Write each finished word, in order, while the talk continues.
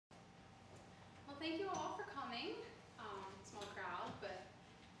thank you all for coming. Small crowd, but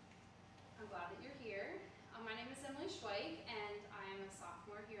I'm glad that you're here. My name is Emily Schweik, and I am a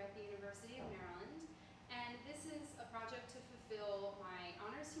sophomore here at the University of Maryland. And this is a project to fulfill my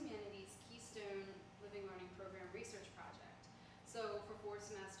Honors Humanities Keystone Living Learning Program research project. So for 4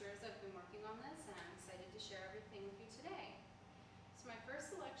 semesters, I've been working on this, and I'm excited to share everything with you today. So my first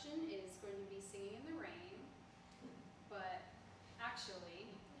selection is going to be Singing in the Rain, but actually,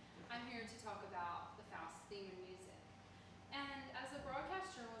 I'm here to talk about the Faust theme in music. And as a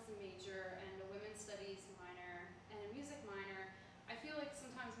broadcast journalism major and a women's studies minor and a music minor, I feel like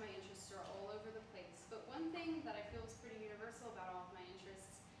sometimes my interests are all over the place. But one thing that I feel is pretty universal about all of my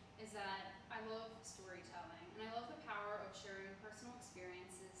interests is that I love storytelling, and I love the power of sharing personal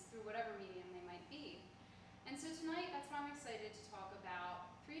experiences through whatever medium they might be. And so tonight, that's why I'm excited to talk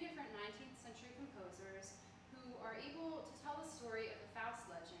about 3 different 19th century composers who are able to tell the story of the Faust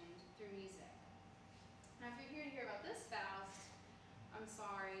legend through music. Now, if you're here to hear about this Faust, I'm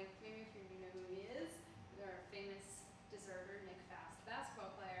sorry, maybe if you know who he is, our famous deserter, Nick Faust, the basketball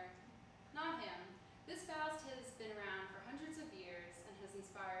player. Not him. This Faust has been around for hundreds of years and has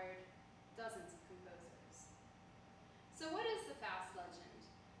inspired dozens of composers. So what is the Faust legend?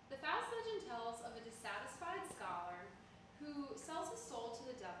 The Faust legend tells of a dissatisfied scholar who sells his soul to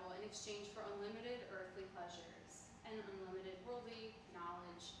the devil in exchange for unlimited earthly pleasures and unlimited worldly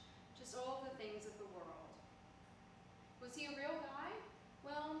knowledge, just all of the things of the world. Was he a real guy?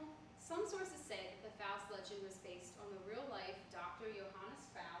 Well, some sources say that the Faust legend was based on the real-life Dr. Johannes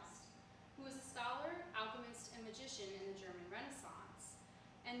Faust, who was a scholar, alchemist, and magician in the German Renaissance.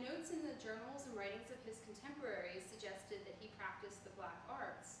 And notes in the journals and writings of his contemporaries suggested that he practiced the black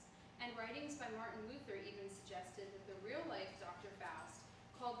arts. And writings by Martin Luther even suggested that the real-life Dr. Faust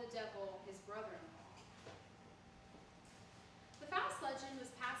called the devil his brother-in-law. The Faust legend was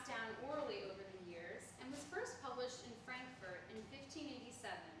passed down orally over the years and was first published in Frankfurt in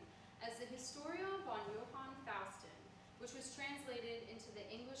 1587 as the Historia von Johann Faustin, which was translated into the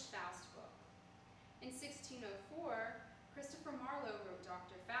English Faust book. In 1604, Christopher Marlowe wrote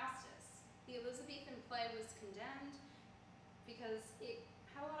Dr. Faustus. The Elizabethan play was condemned because it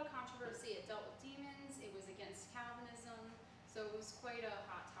had a lot of controversy. It dealt with demons, it was against Calvinism, so it was quite a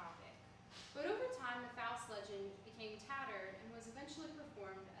hot topic. But over time, the Faust legend became tattered and was eventually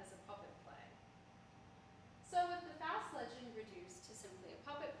performed as a puppet play. So with the Faust legend reduced to simply a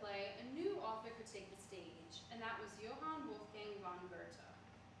puppet play, a new author could take the stage, and that was Johann Wolfgang von Goethe.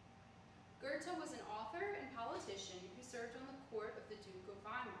 Goethe was an author and politician who served on the court of the Duke of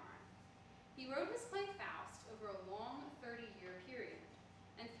Weimar. He wrote his play Faust over a long 30-year period,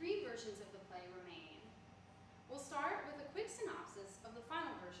 and 3 versions of the play remain. We'll start with a quick synopsis of the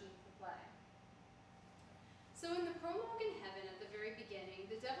final version of the play. So in the prologue in heaven at the very beginning,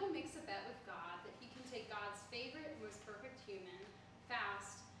 the devil makes a bet with God that he can take God's favorite, most perfect human,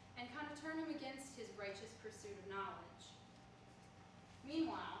 Faust, and kind of turn him against his righteous pursuit of knowledge.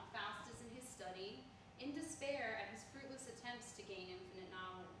 Meanwhile, Faust is in his study, in despair at his fruitless attempts to gain infinite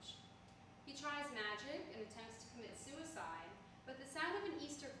knowledge. He tries magic and attempts to commit suicide, but the sound of an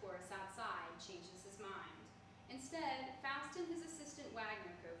Easter chorus outside changes his mind. Instead, Faust and his assistant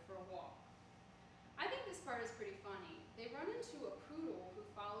Wagner go for a walk. I think this part is pretty funny. They run into a poodle who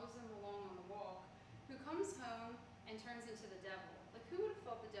follows them along on the walk, who comes home and turns into the devil. Like, who would have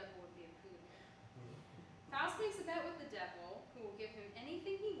thought the devil would be a poodle? Faust makes a bet with the devil, who will give him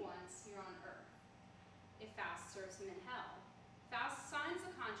anything he wants here on earth, if Faust serves him in hell. Faust signs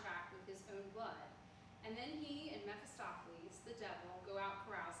a contract with his own blood, and then he and Mephistopheles, the devil, go out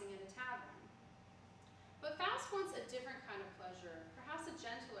carousing at a tavern. But Faust wants a different kind of pleasure, perhaps a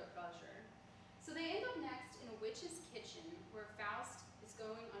gentler pleasure. So they end up next in a witch's kitchen, where Faust is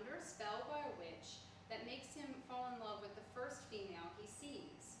going under a spell by a witch that makes him fall in love with the first female he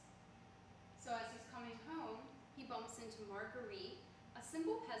sees. So as he's coming home, he bumps into Marguerite, a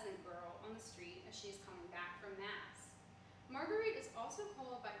simple peasant girl on the street as she is coming back from Mass. Marguerite is also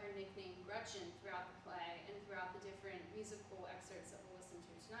called by her nickname Gretchen throughout the play and throughout the different musical excerpts that we'll listen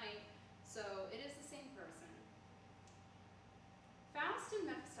to tonight, so it is the same person. Faust and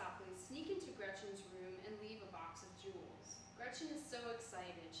Mephistopheles sneak into Gretchen's room and leave a box of jewels. Gretchen is so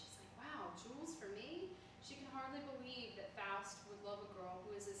excited. She's like, wow, jewels for me? She can hardly believe that Faust would love a girl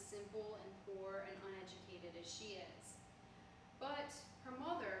who is as simple and poor and uneducated as she is. But her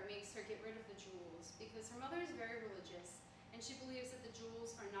mother makes her get rid of the jewels because her mother is very religious and she believes that the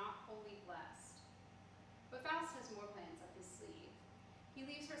jewels are not wholly blessed. But Faust has more plans up his sleeve. He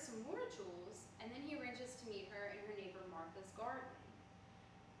leaves her some more jewels, and then he arranges to meet her in her neighbor Martha's garden.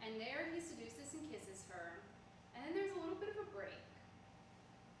 And there he seduces and kisses her, and then there's a little bit of a break.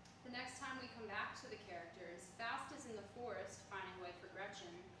 The next time we come back to the characters, Faust is in the forest finding a wife for Gretchen,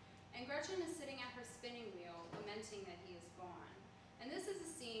 and Gretchen is sitting at her spinning wheel, lamenting that he is gone. And this is a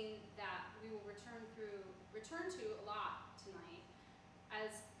scene that we will return to a lot tonight,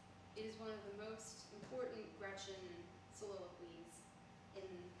 as it is one of the most important Gretchen soliloquies in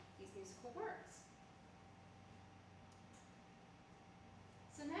these musical works.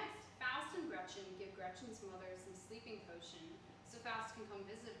 So next, Faust and Gretchen give Gretchen's mother some sleeping potion so Faust can come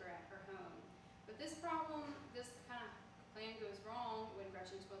visit her at her home. But this kind of plan goes wrong when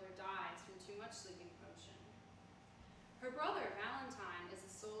Gretchen's mother dies from too much sleeping potion. Her brother, Valentine, is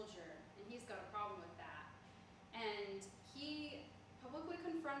a soldier, and he's got a problem with that. And he publicly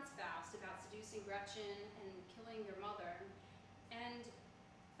confronts Faust about seducing Gretchen and killing their mother. And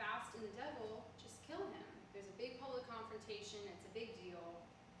Faust and the devil just kill him. There's a big public confrontation, it's a big deal.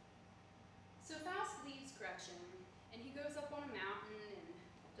 So Faust leaves Gretchen, and he goes up on a mountain and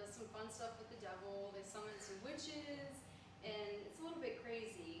does some fun stuff with the devil. They summon some witches, and it's a little bit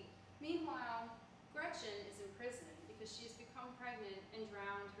crazy. Meanwhile, Gretchen is in prison because she has become pregnant and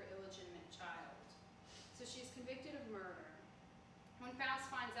drowned her illegitimate child. So she's convicted of murder. When Faust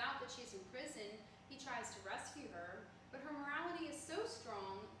finds out that she's in prison, he tries to rescue her, but her morality is so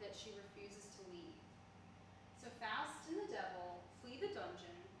strong that she refuses to leave. So Faust and the devil flee the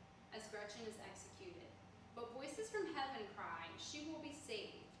dungeon as Gretchen is executed. But voices from heaven cry, "She will be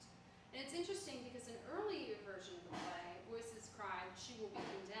saved." And it's interesting because an earlier version of the play, voices cried, "She will be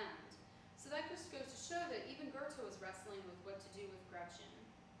condemned." So that just goes to show that even Goethe was wrestling with what to do with Gretchen.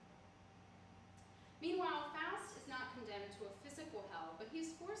 Meanwhile, Faust is not condemned to a physical hell, but he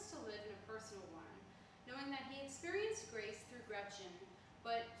is forced to live in a personal one, knowing that he experienced grace through Gretchen,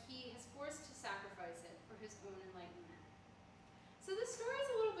 but he is forced to sacrifice it for his own enlightenment. So this story is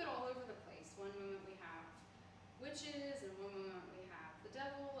a little bit all over the place. One moment we have witches, and one moment we have the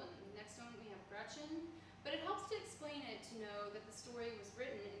devil, and the next moment we have Gretchen. But it helps to explain it to know that the story was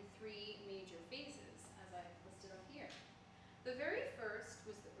written in 3 major phases, as I've listed up here. The very first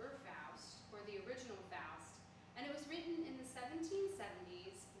was the Faust, or the original Faust, and it was written in the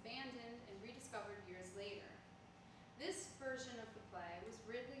 1770s, abandoned and rediscovered years later. This version of the play was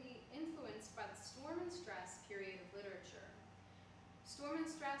really influenced by the Storm and Stress period of literature. Storm and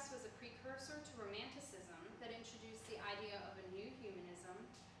Stress was a precursor to Romanticism that introduced the idea of a new humanism,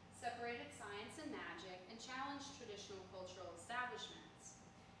 separated science and magic, and challenged traditional cultural establishments.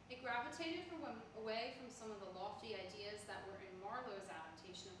 It gravitated away from some of the lofty ideas that were in Marlowe's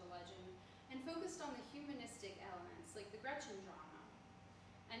adaptation of the legend and focused on the humanistic elements, like the Gretchen drama.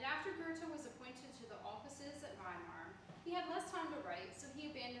 And after Goethe was appointed to the offices at Weimar, he had less time to write, so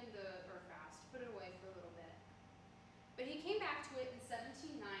he abandoned the Faust, put it away for a little bit. But he came back to it in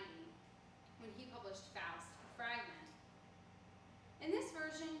 1790 when he published Faust, a fragment. In this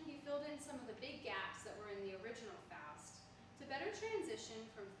version, he filled in some of the big gaps that were in the original Faust to better transition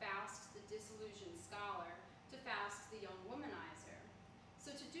from Faust, the disillusioned scholar, to Faust, the young womanizer. So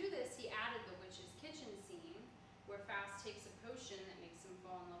to do this, he added the witch's kitchen scene, where Faust takes a potion that makes him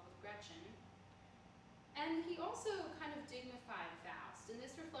fall in love with Gretchen. And he also kind of dignified Faust, and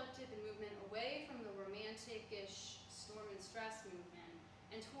this reflected the movement away from the romantic-ish Storm and Stress movement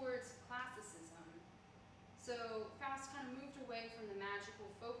and towards classicism. So Faust kind of moved away from the magical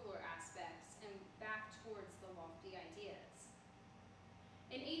folklore aspects and back towards the lofty ideas.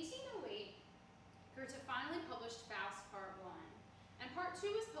 In 1808, Goethe finally published Faust Part 1, and Part 2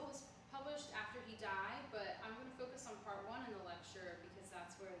 was published after he died, but I'm going to focus on Part 1 in the lecture because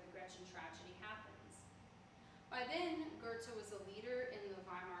that's where the Gretchen tragedy happens. By then, Goethe was a leader in the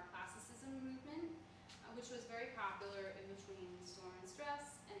Weimar classicism movement, which was very popular in between Storm and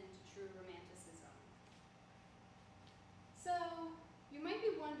Stress and true Romanticism. So, you might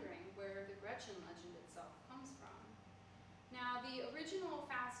be wondering where the Gretchen legend itself comes from. Now, the original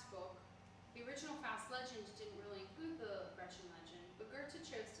Faust book, the original Faust legend didn't really include the Gretchen legend, but Goethe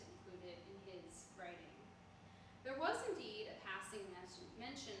chose to include it in his writing. There was indeed a passing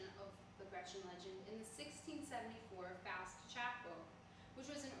mention of the Gretchen legend in the 1674 Faust chapbook, which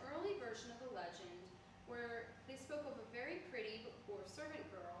was an early version of the legend where they spoke of a very pretty but poor servant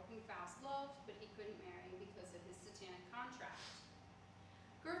girl whom Faust loved, but he couldn't marry because of his satanic contract.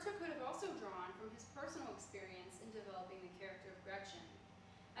 Goethe could have also drawn from his personal experience in developing the character of Gretchen.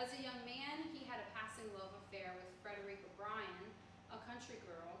 As a young man, he had a passing love affair with Frederica Bryan, a country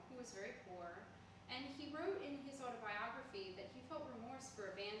girl who was very poor, and he wrote in his autobiography that he felt remorse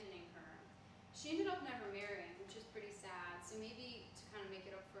for abandoning her. She ended up never marrying, which is pretty sad, so maybe to kind of make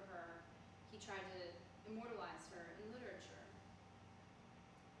it up for her, he tried to immortalize her in literature.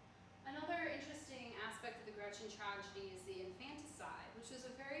 Another interesting aspect of the Gretchen tragedy is the infanticide, which was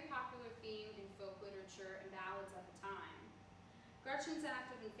a very popular theme in folk literature and ballads at the time. Gretchen's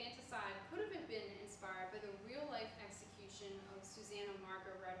act of infanticide could have been inspired by the real-life execution of Susanna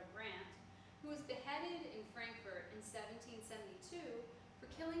Margaretha Brandt, who was beheaded in Frankfurt in 1772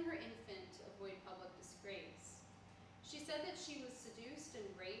 for killing her infant to avoid public disgrace. She said that she was seduced and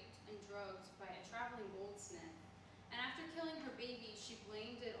raped and drugged by a traveling goldsmith, and after killing her baby, she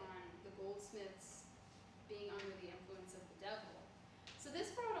blamed it on the goldsmith's being under the influence of the devil. So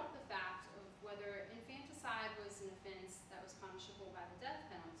this brought up the fact of whether infanticide was an offense that was punishable by the death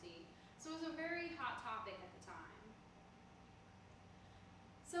penalty, so it was a very hot topic at the time.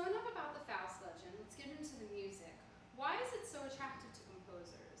 So enough about the Faust legend, let's get into the music. Why is it so attractive to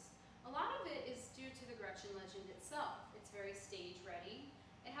composers? A lot of it is due to the Gretchen legend itself. It's very stage-ready,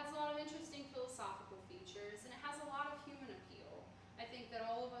 it has a lot of interesting philosophical features, and it has a lot of human appeal. I think that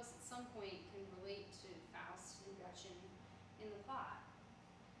all of us at some point can relate to Faust and Gretchen in the plot.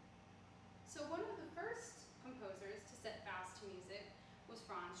 So one of the first composers to set Faust to music was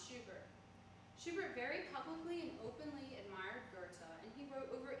Franz Schubert. Schubert very publicly and openly admired Goethe, and he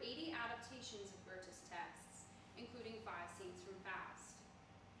wrote over 80 adaptations of Goethe's texts, including 5 scenes from Faust.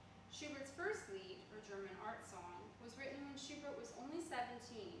 Schubert's first lied, or German art song, was written when Schubert was only 17.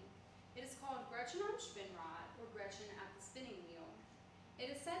 It is called Gretchen am Spinnrad, or Gretchen at the Spinning Wheel. It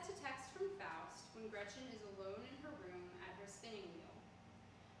is set to text from Faust when Gretchen is alone in her room at her spinning wheel.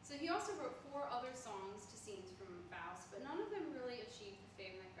 So he also wrote 4 other songs to scenes from Faust, but none of them really achieved the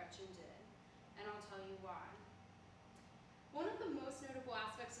fame that Gretchen did, and I'll tell you why. One of the most notable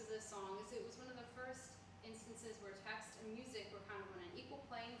aspects of this song is it was one of the first instances where text and music were kind of on an equal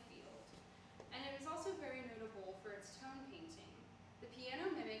playing field, and it was also very notable for its tone painting. The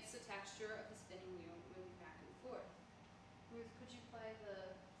piano mimics the texture of the spinning wheel moving back and forth. Ruth, could you play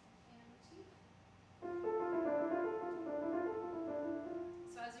the piano motif?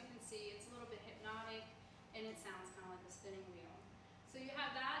 So as you can see, it's a little bit hypnotic, and it sounds kind of like a spinning wheel. So you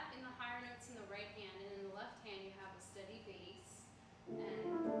have that in the higher notes in the right hand, and in the left hand you have a steady bass,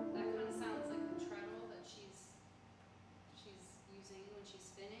 and that kind of sounds like the treadle that she's using when she's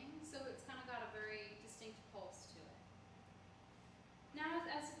spinning. So it's kind of got a very distinct pulse to it. Now,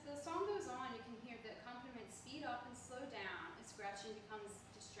 as the song goes on, you can hear the accompaniment speed up and slow down as Gretchen becomes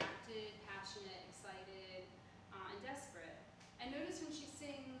distracted, passionate, excited, and desperate. And notice when she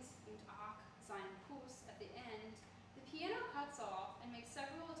sings "Und ach, sein Kuss" at the end, the piano cuts off and makes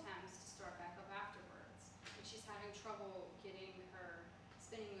several attempts to start back up afterwards, and she's having trouble getting her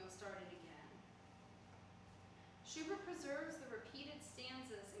spinning wheel started again. Schubert preserves the repeated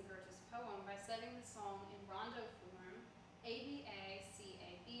stanzas in Goethe's poem by setting the song in rondo form, A-B-A,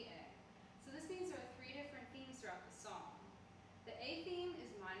 C-A-B-A. So this means there are 3 different themes throughout the song. The A theme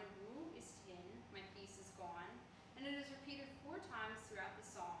is "Meine Ruhe ist hin," my peace is gone, and it is repeated 4 times throughout the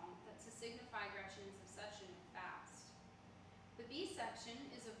song to signify Gretchen's obsession with Faust. The B section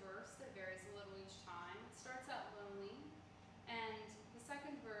is a verse that varies a little each time. It starts out lonely, and the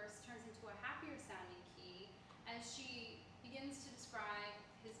second verse turns into a happier sounding key as she begins to describe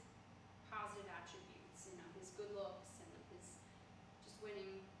his positive attributes, his good looks and his just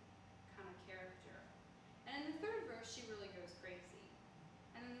winning kind of character. And in the third verse, she really goes crazy.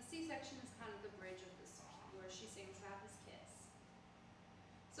 And then the C section is kind of the bridge of the song, where she sings about his kiss.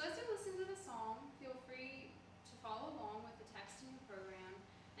 So as you listen to the song, feel free to follow along with the text in your program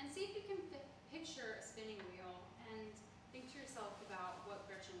and see if you can picture a spinning wheel and think to yourself about what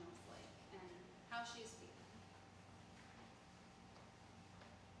Gretchen looks like and how she is feeling.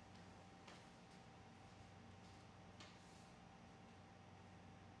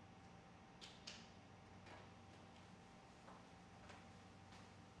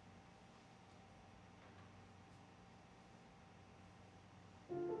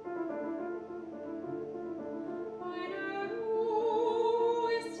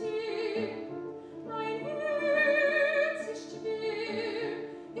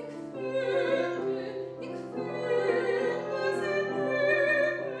 Ich fühlte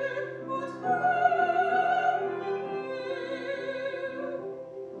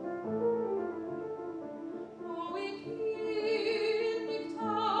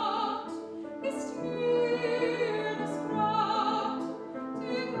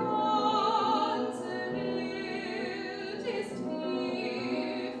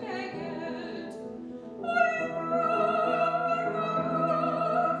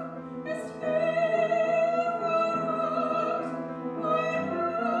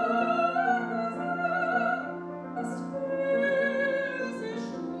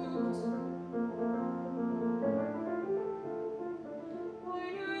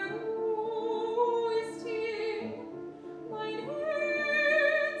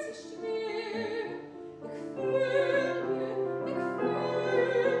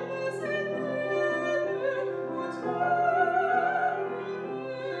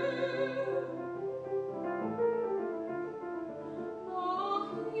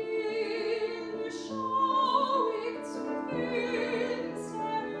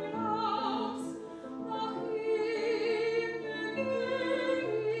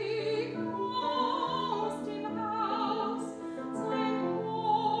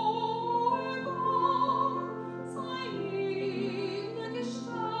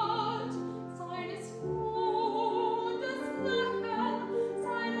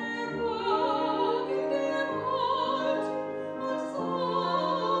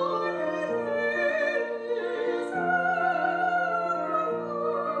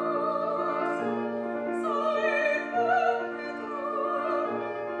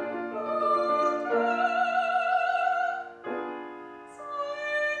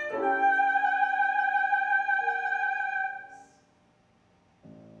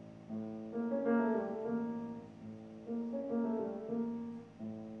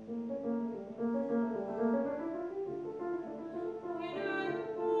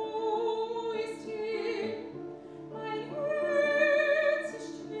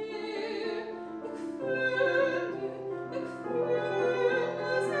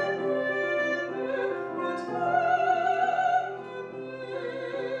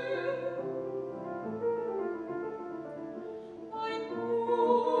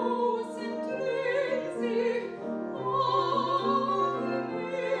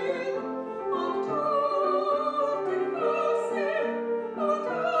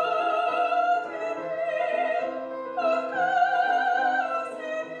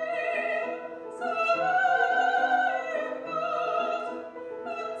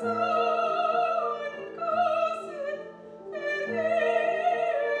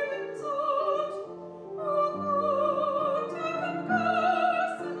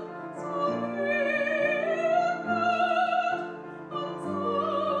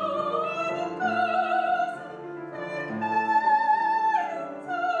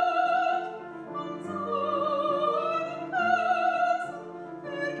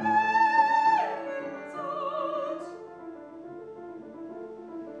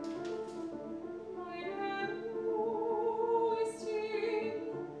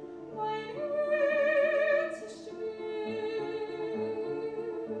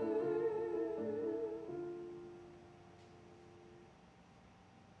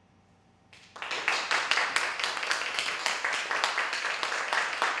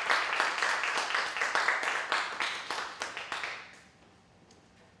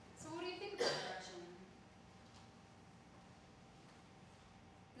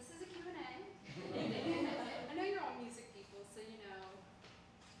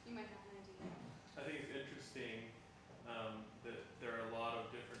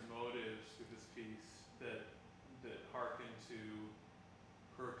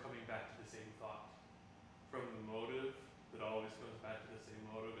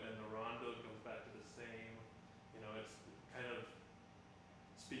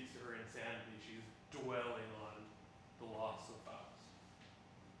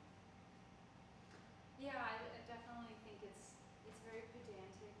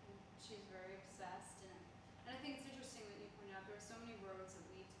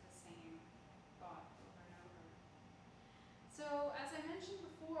So, as I mentioned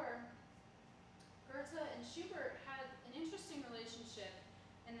before, Goethe and Schubert had an interesting relationship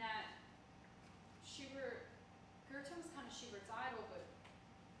in that Goethe was kind of Schubert's idol, but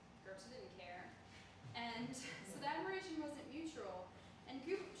Goethe didn't care. And so the admiration wasn't mutual. And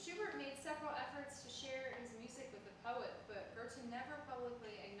Schubert made several efforts to share his music with the poet, but Goethe never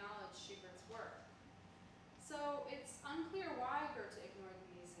publicly acknowledged Schubert's work. So it's unclear why Goethe ignored the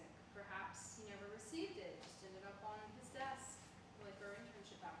music. Perhaps he never received it, just ended up on his desk, like our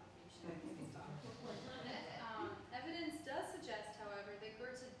internship applications and stuff. Evidence does suggest, however, that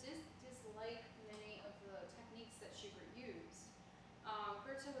Goethe disliked many of the techniques that Schubert used.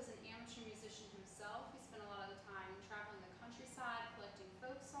 Goethe was an amateur musician himself. He spent a lot of the time traveling the countryside, collecting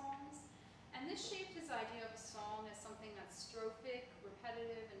folk songs, and this shaped his idea of a song as something that's strophic,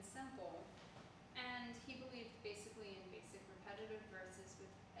 repetitive, and simple. And he believed basically in basic repetitive verses,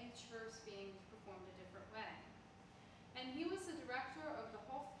 with each verse being performed a different way. And he was the director of the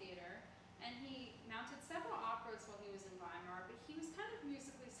Hoftheater, and he mounted several operas while he was in Weimar, but he was kind of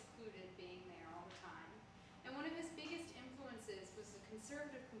musically secluded, being there all the time. And one of his biggest influences was the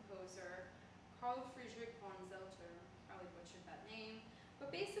conservative composer Carl Friedrich von Zelter, probably butchered that name,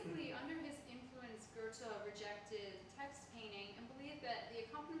 but basically under his influence, Goethe rejected